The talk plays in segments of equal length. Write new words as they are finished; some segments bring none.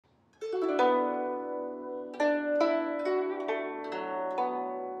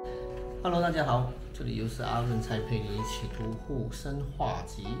Hello， 大家好，这里又是阿润才陪你一起读护生画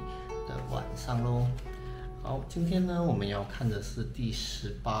集的晚上喽。好，今天呢我们要看的是第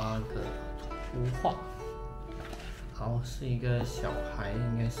18个图画。好，是一个小孩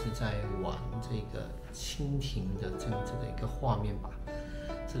应该是在玩这个蜻蜓的这样子的一个画面吧。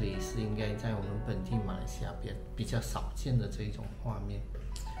这里是应该在我们本地马来西亚比较少见的这种画面。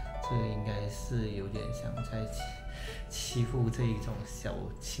这个应该是有点像在欺负这一种小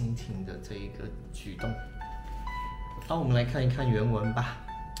蜻蜓的这一个举动。好，我们来看一看原文吧。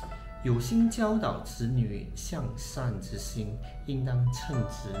有心教导子女向善之心，应当趁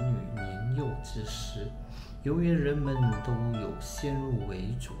子女年幼之时。由于人们都有先入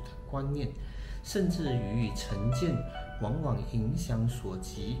为主的观念，甚至予以成见，往往影响所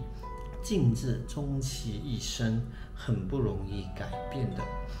及，进至终其一生，很不容易改变的。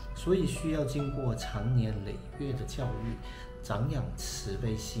所以需要经过长年累月的教育，长养慈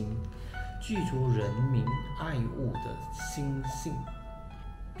悲心，具足人民爱物的心性，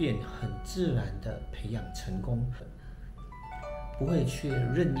便很自然地培养成功，不会去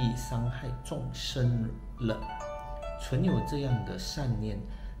任意伤害众生了。存有这样的善念，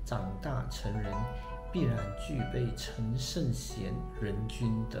长大成人，必然具备成圣贤人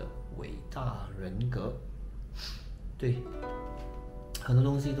君的伟大人格。对，很多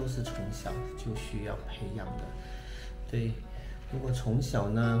东西都是从小就需要培养的。对，如果从小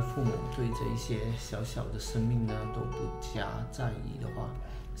呢，父母对这一些小小的生命呢都不加在意的话，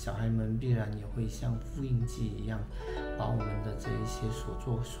小孩们必然也会像复印机一样，把我们的这一些所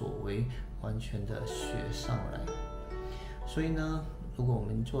作所为完全的学上来。所以呢，如果我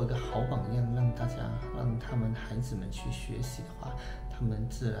们做一个好榜样，让他们孩子们去学习的话，他们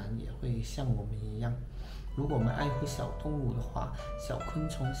自然也会像我们一样。如果我们爱护小动物的话，小昆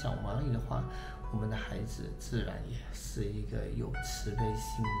虫、小蚂蚁的话，我们的孩子自然也是一个有慈悲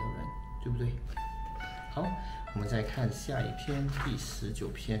心的人，对不对？好，我们再看下一篇，第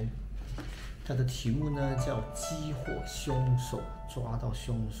19篇，它的题目呢叫缉获凶手，抓到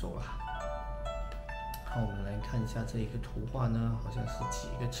凶手啦。好，我们来看一下这一个图画呢，好像是几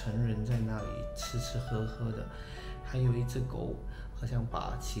个成人在那里吃吃喝喝的，还有一只狗，好像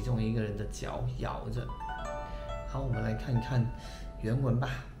把其中一个人的脚咬着。好，我们来看一看原文吧。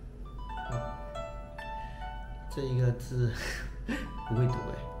这一个字不会读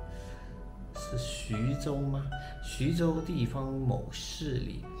是徐州吗？徐州地方某市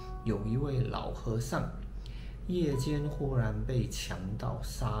里有一位老和尚，夜间忽然被强盗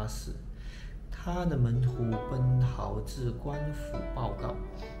杀死。他的门徒奔逃至官府报告，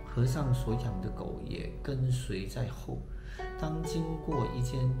和尚所养的狗也跟随在后。当经过一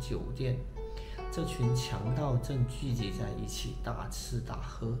间酒店，这群强盗正聚集在一起大吃大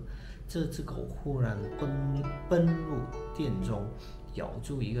喝。这只狗忽然奔入店中，咬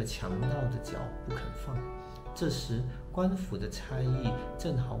住一个强盗的脚不肯放。这时官府的差役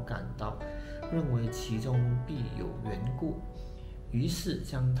正好赶到，认为其中必有缘故，于是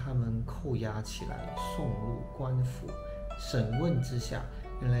将他们扣押起来，送入官府。审问之下，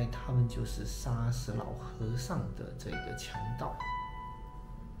原来他们就是杀死老和尚的这个强盗。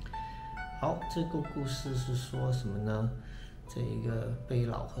好，这个故事是说什么呢？这一个被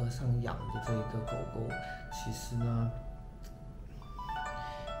老和尚养的这个狗狗，其实呢，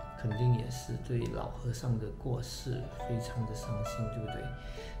肯定也是对老和尚的过世非常的伤心，对不对？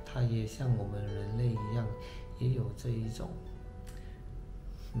他也像我们人类一样，也有这一种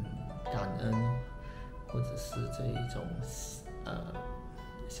感恩，或者是这一种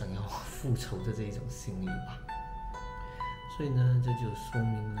想要复仇的这一种心理吧。所以呢，这就说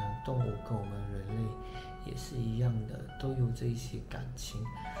明呢，动物跟我们人类也是一样的，都有这一些感情，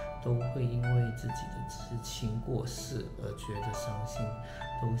都会因为自己的至亲过世而觉得伤心，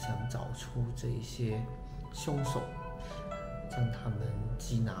都想找出这一些凶手，将他们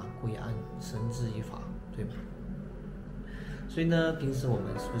缉拿归案，绳之以法，对吗？所以呢，平时我们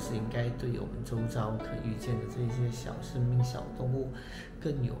是不是应该对我们周遭可遇见的这些小生命、小动物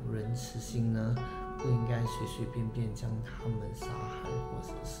更有仁慈心呢？不应该随随便便将他们杀害或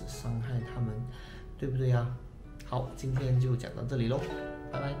者是伤害他们，对不对呀？好，今天就讲到这里喽，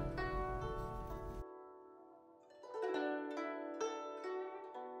拜拜。